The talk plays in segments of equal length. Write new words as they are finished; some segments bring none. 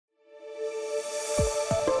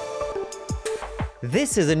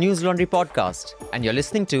This is a News Laundry podcast, and you're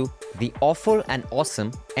listening to the Awful and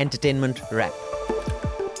Awesome Entertainment Wrap.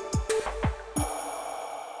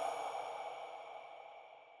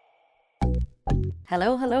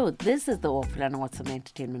 Hello. This is the Awful and Awesome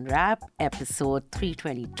Entertainment Wrap, episode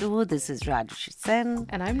 322. This is Rajesh Sen.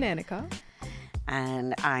 And I'm Nanika.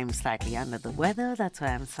 And I'm slightly under the weather. That's why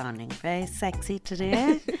I'm sounding very sexy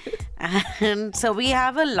today. And so we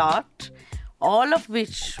have a lot, all of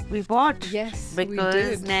which we watched. Yes, because we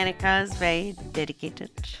did. Nanika is very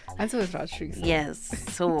dedicated. And so is Rajshri.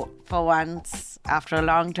 Yes. So for once, after a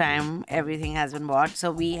long time, everything has been watched.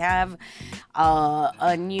 So we have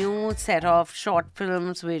a new set of short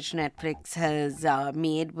films which Netflix has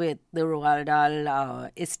made with the Roald Dahl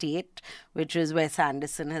estate, which is Wes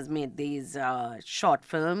Anderson has made these short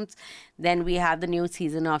films. Then we have the new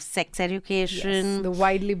season of Sex Education. Yes, the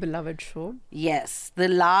widely beloved show. Yes, the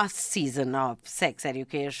last season of Sex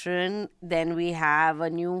Education. Then we have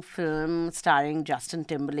a new film starring Justin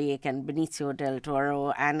Timberlake and Benicio del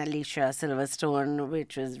Toro and Alicia Silverstone,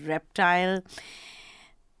 which is Reptile.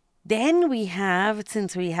 Then we have,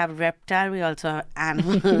 since we have Reptile, we also have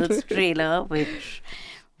Animals trailer, which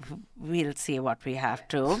we'll see what we have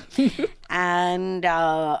to. And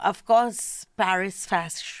of course, Paris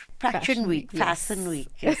Fashion Week yes.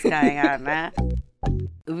 is going on.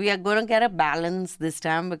 We are going to get a balance this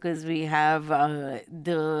time because we have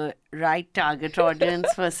the right target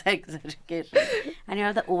audience for sex education. And you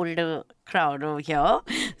have the older crowd over here.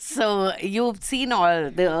 So you've seen all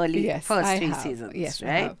the early first three seasons, yes,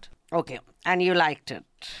 right? Okay. And you liked it?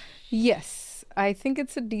 Yes. I think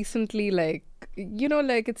it's a decently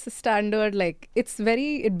it's a standard,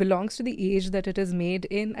 it belongs to the age that it is made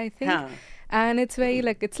in, I think. Huh. And it's very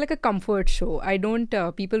it's like a comfort show. I don't,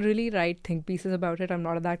 people really write think pieces about it. I'm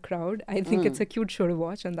not that crowd. I think it's a cute show to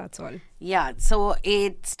watch and that's all. Yeah, so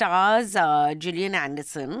it stars Gillian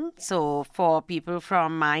Anderson. So for people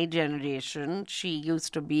from my generation, she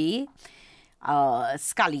used to be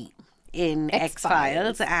Scully in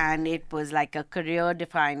X-Files, and it was like a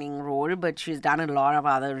career-defining role, but she's done a lot of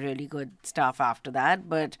other really good stuff after that.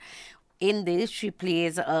 But in this, she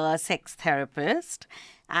plays a sex therapist,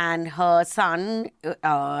 and her son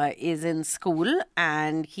is in school,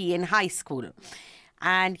 and he in high school.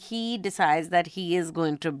 And he decides that he is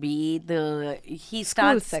going to be he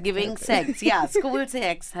starts giving sex. Yeah, school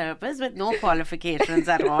sex therapist with no qualifications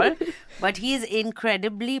at all. But he is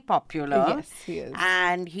incredibly popular. Yes, he is.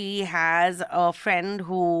 And he has a friend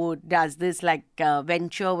who does this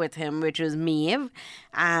venture with him, which is Maeve.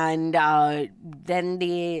 And then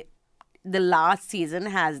the last season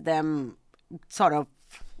has them sort of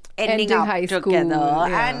ending up high school, together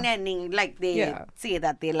yeah. and ending say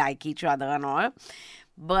that they like each other and all.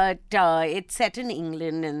 But it's set in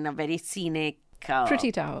England in a very scenic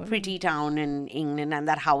pretty town in England, and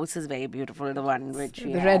that house is very beautiful, the one which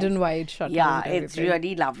the red and white shot. Yeah, it's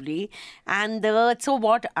really lovely. And so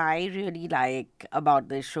what I really like about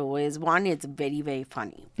this show is, one, it's very, very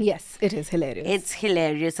funny. Yes, it is hilarious. It's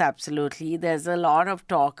hilarious, absolutely. There's a lot of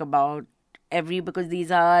talk about because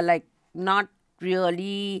these are not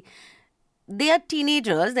really, they are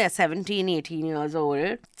teenagers, they're 17, 18 years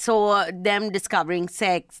old. So them discovering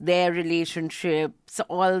sex, their relationships,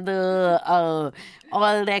 all their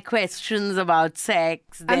questions about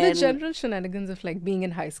sex. And the general shenanigans of being in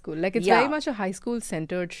high school. It's very much a high school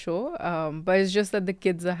centered show, but it's just that the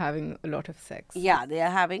kids are having a lot of sex. Yeah, they are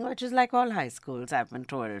having, which is like all high schools, I've been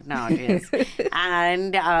told nowadays.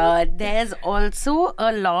 And there's also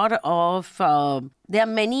a lot of, there are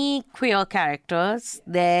many queer characters.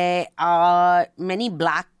 There are many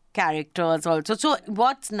black characters also. So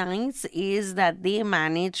what's nice is that they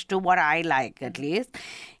managed to, what I like at least,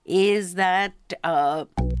 is that...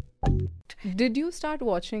 Did you start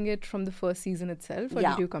watching it from the first season itself, or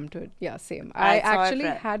did you come to it? Yeah, same. I I actually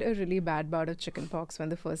had a really bad bout of chickenpox when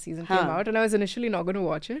the first season came out, and I was initially not going to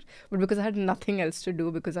watch it, but because I had nothing else to do,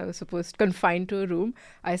 because I was confined to a room,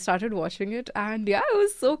 I started watching it, and it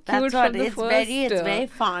was so cute. It's very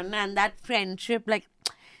fun, and that friendship,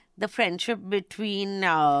 the friendship between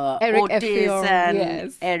Otis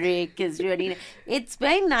and Eric is really, it's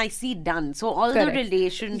very nicely done. So all the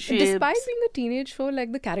relationships, despite being a teenage show,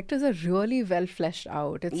 the characters are really well fleshed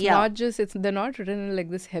out. It's not just, they're not written in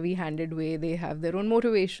this heavy-handed way. They have their own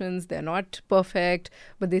motivations. They're not perfect,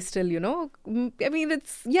 but they still, I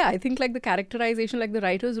think the characterization, the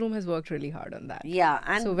writer's room has worked really hard on that. Yeah.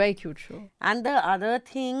 And so very cute show. And the other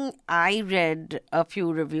thing, I read a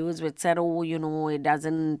few reviews which said, it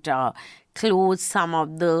doesn't close some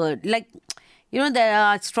of the, there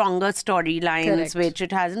are stronger storylines which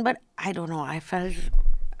it hasn't, but I don't know, I felt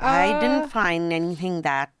I didn't find anything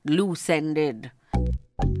that loose-ended.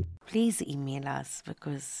 please email us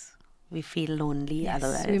because we feel lonely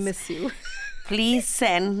otherwise. We miss you. Please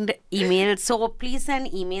send emails. So please send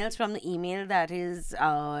emails from the email that is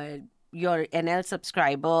your NL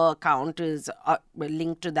subscriber account is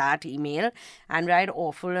linked to that email, and write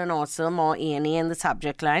awful and awesome or ANA in the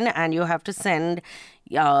subject line, and you have to send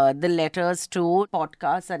the letters to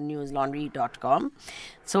podcast@newslaundry.com.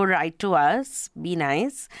 So write to us, be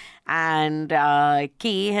nice. And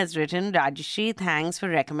K has written, Rajeshri, thanks for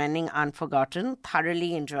recommending Unforgotten,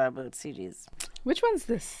 thoroughly enjoyable series. Which one's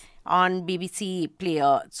this? On BBC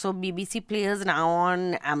Player. So BBC Player is now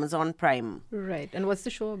on Amazon Prime. Right. And what's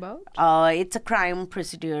the show about? It's a crime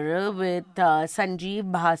procedural with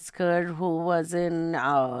Sanjeev Bhaskar, who was in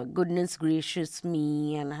Goodness Gracious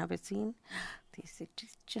Me. And have you seen? These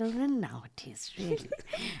children nowadays, really.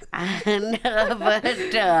 And but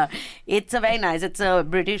it's a very nice. It's a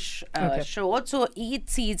British show. So each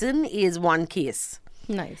season is one case.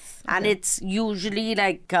 Nice. And it's usually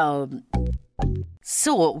like...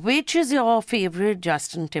 So, which is your favorite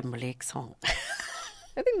Justin Timberlake song?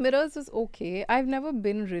 I think Mirrors is okay. I've never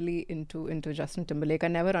been really into Justin Timberlake. I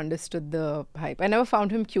never understood the hype. I never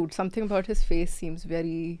found him cute. Something about his face seems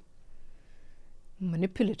very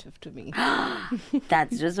manipulative to me.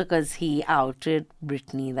 That's just because he outed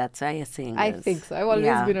Britney. That's why you're saying I this. think so. I've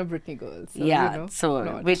always been a Britney girl.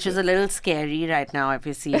 So, Which is a little scary right now if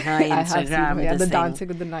you see her Instagram. I have seen her, the dancing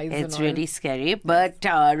with the knives. It's really scary. But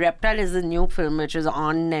Reptile is a new film which is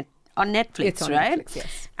on Netflix, it's on right? Netflix,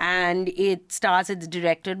 yes. And it's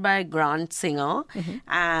directed by Grant Singer,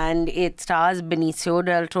 and it stars Benicio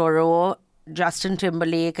del Toro, Justin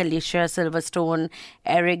Timberlake, Alicia Silverstone,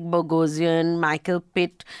 Eric Bogosian, Michael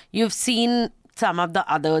Pitt. You've seen some of the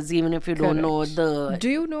others, even if you don't know the... Do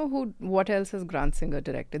you know what else has Grant Singer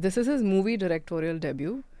directed? This is his movie directorial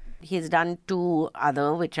debut. He's done 2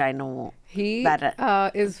 other, which I know. He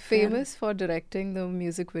is famous for directing the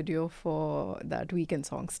music video for that Weeknd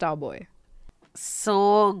song, Starboy.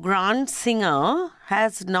 So Grant Singer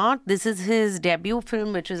has not... This is his debut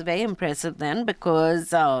film, which is very impressive then, because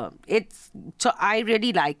So I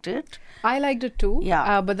really liked it. I liked it too.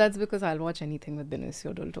 Yeah. But that's because I'll watch anything with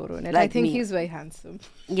Benicio del Toro in it. Like I think me. he's very handsome.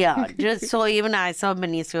 Yeah. Just so even I saw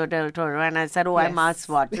Benicio del Toro and I said, I must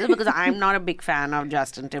watch this, because I'm not a big fan of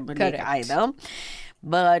Justin Timberlake either.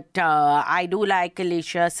 But I do like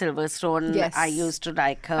Alicia Silverstone. Yes. I used to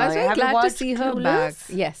like her. I was very glad to see her back.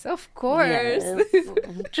 Yes, of course. Yes.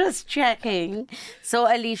 Just checking. So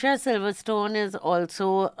Alicia Silverstone is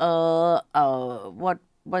also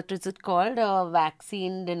what is it called? A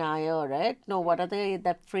vaccine denier, right? No, what are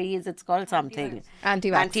that phrase? It's called something.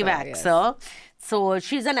 Anti-vaxxer. Yes. So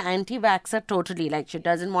she's an anti-vaxxer totally. Like, she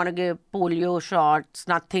doesn't want to give polio shots,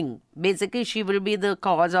 nothing. Basically, she will be the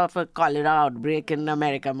cause of a cholera outbreak in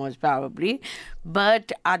America, most probably.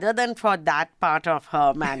 But other than for that part of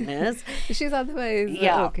her madness... She's otherwise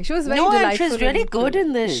okay. She was very delightful. And she's really good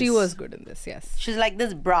in this. She was good in this, yes. She's like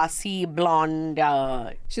this brassy, blonde...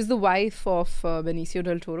 She's the wife of Benicio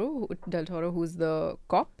del Toro, who's the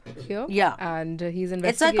cop here. Yeah. And he's investigating...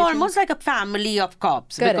 It's like almost like a family of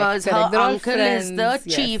cops. Because her uncle is the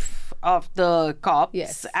chief of the cops.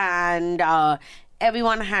 Yes. And...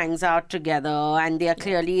 everyone hangs out together, and they are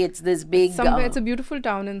clearly, it's this big... It's a beautiful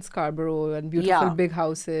town in Scarborough, and beautiful big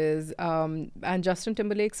houses. And Justin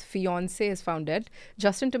Timberlake's fiance is found dead.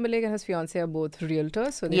 Justin Timberlake and his fiance are both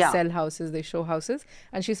realtors, so they sell houses, they show houses.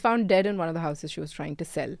 And she's found dead in one of the houses she was trying to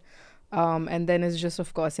sell. And then is just,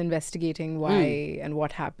 of course, investigating why and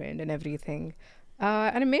what happened and everything.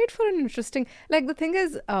 And it made for an interesting... Like, the thing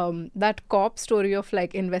is, that cop story of,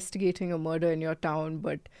 like, investigating a murder in your town,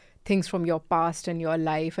 but... things from your past and your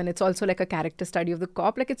life, and it's also like a character study of the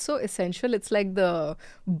cop. Like, it's so essential. It's like the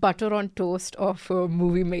butter on toast of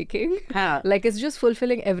movie making. Like, it's just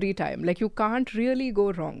fulfilling every time. Like, you can't really go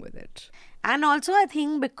wrong with it. And also, I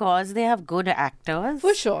think because they have good actors.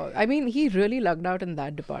 For sure. I mean, he really lucked out in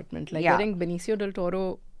that department. Like, getting Benicio del Toro,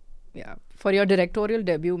 for your directorial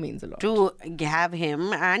debut means a lot. To have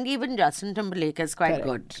him, and even Justin Timberlake is quite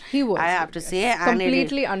good. He was. I have to say.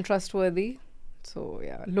 Completely untrustworthy. So,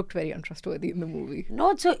 looked very untrustworthy in the movie. No,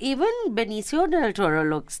 so even Benicio del Toro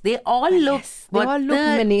looks, they all look... Yes, they all look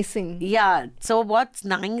menacing. Yeah, so what's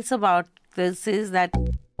nice about this is that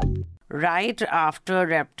right after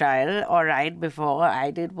Reptile, or right before, I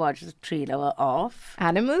did watch the trailer of...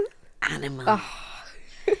 Animal.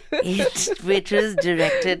 Which is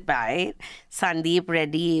directed by Sandeep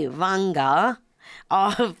Reddy Vanga.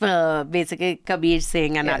 of basically Kabir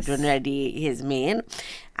Singh and Yes. Arjun Reddy, his main.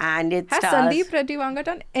 And it Has stars... Sandeep Reddy Vanga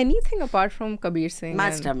done anything apart from Kabir Singh?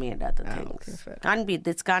 Must have made other Ah, things. okay, fair. Can't be.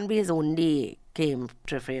 This can't be his only came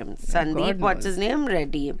to fame. Sandeep, what's his name?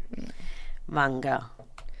 Reddy. Vanga.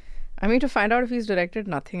 I mean, to find out if he's directed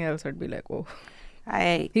nothing else, I'd be like, oh.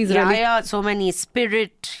 He's yeah, really- yeah, so many.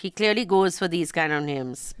 Spirit. He clearly goes for these kind of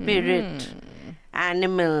names. Spirit.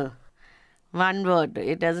 Animal. One word.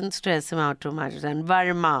 It doesn't stress him out too much. Then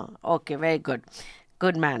Varma. Okay, very good.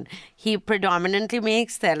 Good man. He predominantly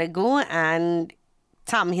makes Telugu and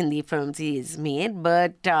some Hindi films he's made,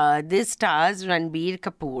 but this stars Ranbir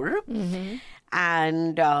Kapoor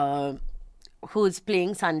and who's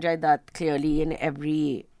playing Sanjay Dutt clearly in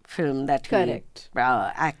every film that he Correct.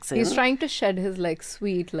 acts in. He's trying to shed his like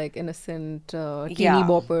sweet, like innocent, teeny Yeah.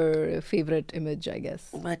 bopper favorite image, I guess.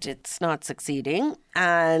 But it's not succeeding.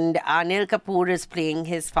 And Anil Kapoor is playing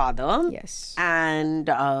his father. Yes. And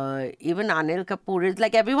even Anil Kapoor is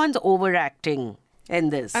like everyone's overacting in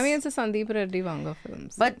this. I mean, it's a Sandeep Reddy Vanga film.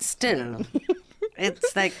 so- but still,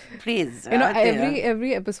 it's like, please. You know, out there.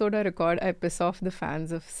 every episode I record, I piss off the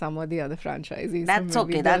fans of some or the other franchises. That's so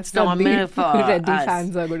maybe okay. the That's normal Sandeep for Reddy us.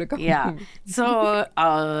 fans are going to come. Yeah.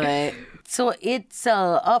 So it's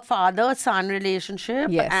a father-son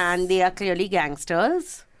relationship, Yes. and they are clearly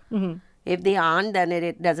gangsters. Mm-hmm. If they aren't, then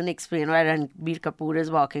it doesn't explain why Ranbir Kapoor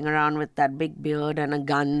is walking around with that big beard and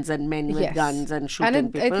guns and men with Yes. guns and shooting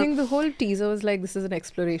And people. I think the whole teaser was like, this is an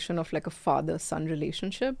exploration of like a father-son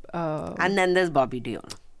relationship. And then there's Bobby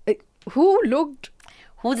Deol, Who looked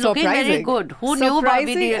who's looking very surprising. good. Who knew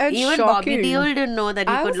Bobby Surprising Deol? and Even Bobby shocking. Deol didn't know that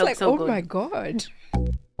he I could was look like, so oh good. my God.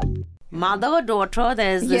 Mother, daughter,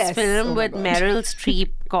 there's this Yes, film oh my with God. Meryl Streep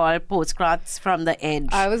called Postcards from the Edge.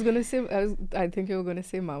 I think you were going to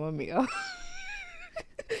say Mamma Mia.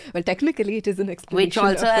 Well, technically, it is an explanation. Which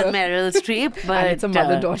also of has a- Meryl Streep, but it's a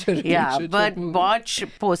mother-daughter Yeah, relationship but movie. watch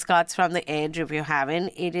Postcards from the Edge if you haven't.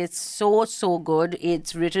 It is so good.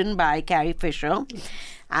 It's written by Carrie Fisher,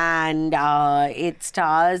 and it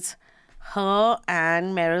stars her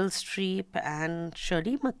and Meryl Streep and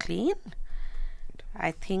Shirley MacLaine.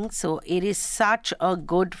 I think so. It is such a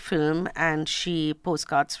good film, and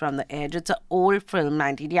Postcards from the Edge. It's an old film,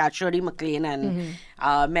 19. Yeah, Shirley MacLaine and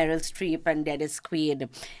Meryl Streep and Dennis Quaid.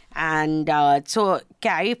 And so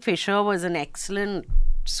Carrie Fisher was an excellent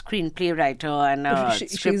screenplay writer and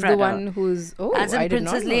She's scriptwriter. the one who's... Oh, As in I did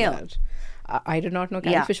Princess not know Leia. that. I did not know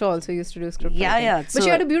Carrie Yeah. Fisher also used to do script Yeah, writing. yeah, But so- she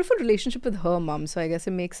had a beautiful relationship with her mum, so I guess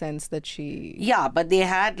it makes sense that she... Yeah, but they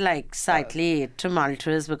had like slightly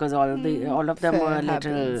tumultuous because all of them fair were a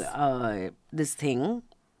little this thing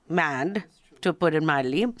mad, to put it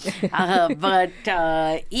mildly. But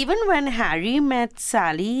even when Harry met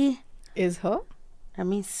Sally, Is her? let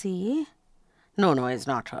me see. No, it's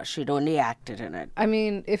not her. She'd only acted in it. I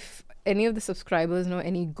mean, if any of the subscribers know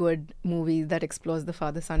any good movie that explores the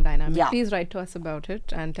father-son dynamic, Yeah. please write to us about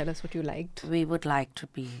it and tell us what you liked. We would like to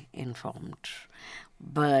be informed.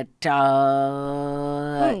 But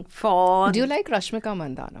for Do you like Rashmika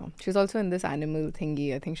Mandana? She's also in this animal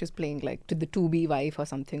thingy. I think she's playing like to the to-be wife or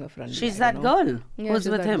something of Ranbir. she's I that don't know. girl Yeah, who's she's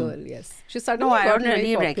with that him. Girl, yes, she's suddenly No, I don't gotten very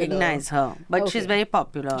really popular. recognize her, but she's Okay. very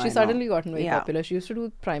popular. I She's know. suddenly gotten very Yeah. popular. She used to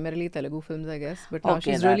do primarily Telugu films, I guess, but now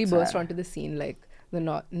Okay, she's really that's burst her. onto the scene. Like the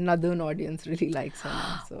northern audience really likes her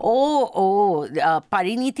now. So.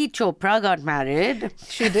 Pariniti Chopra got married.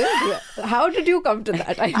 She did? Yeah. How did you come to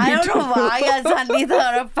that? I need don't to know why I suddenly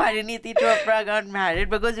thought of Pariniti Chopra got married,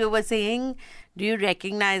 because you were saying, do you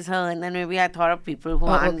recognize her? And then maybe I thought of people who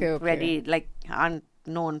aren't okay. very, like, aren't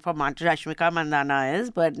known for much. Rashmika Mandana is,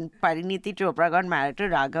 but Pariniti Chopra got married to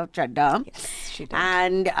Raghav Chadha. Yes, she did.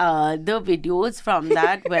 And the videos from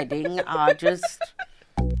that wedding are just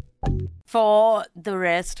for the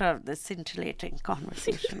rest of this scintillating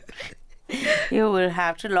conversation. You will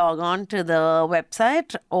have to log on to the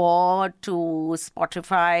website or to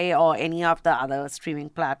Spotify or any of the other streaming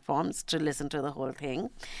platforms to listen to the whole thing.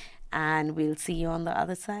 And we'll see you on the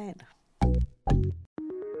other side.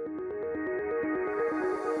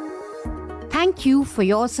 Thank you for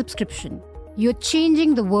your subscription. You're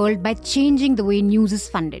changing the world by changing the way news is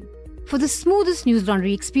funded. For the smoothest News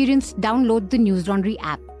Laundry experience, download the News Laundry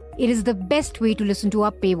app. It is the best way to listen to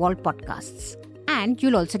our paywall podcasts. And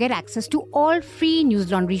you'll also get access to all free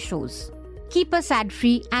News Laundry shows. Keep us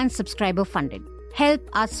ad-free and subscriber-funded. Help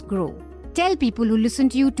us grow. Tell people who listen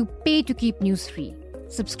to you to pay to keep news free.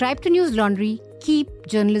 Subscribe to News Laundry. Keep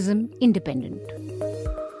journalism independent.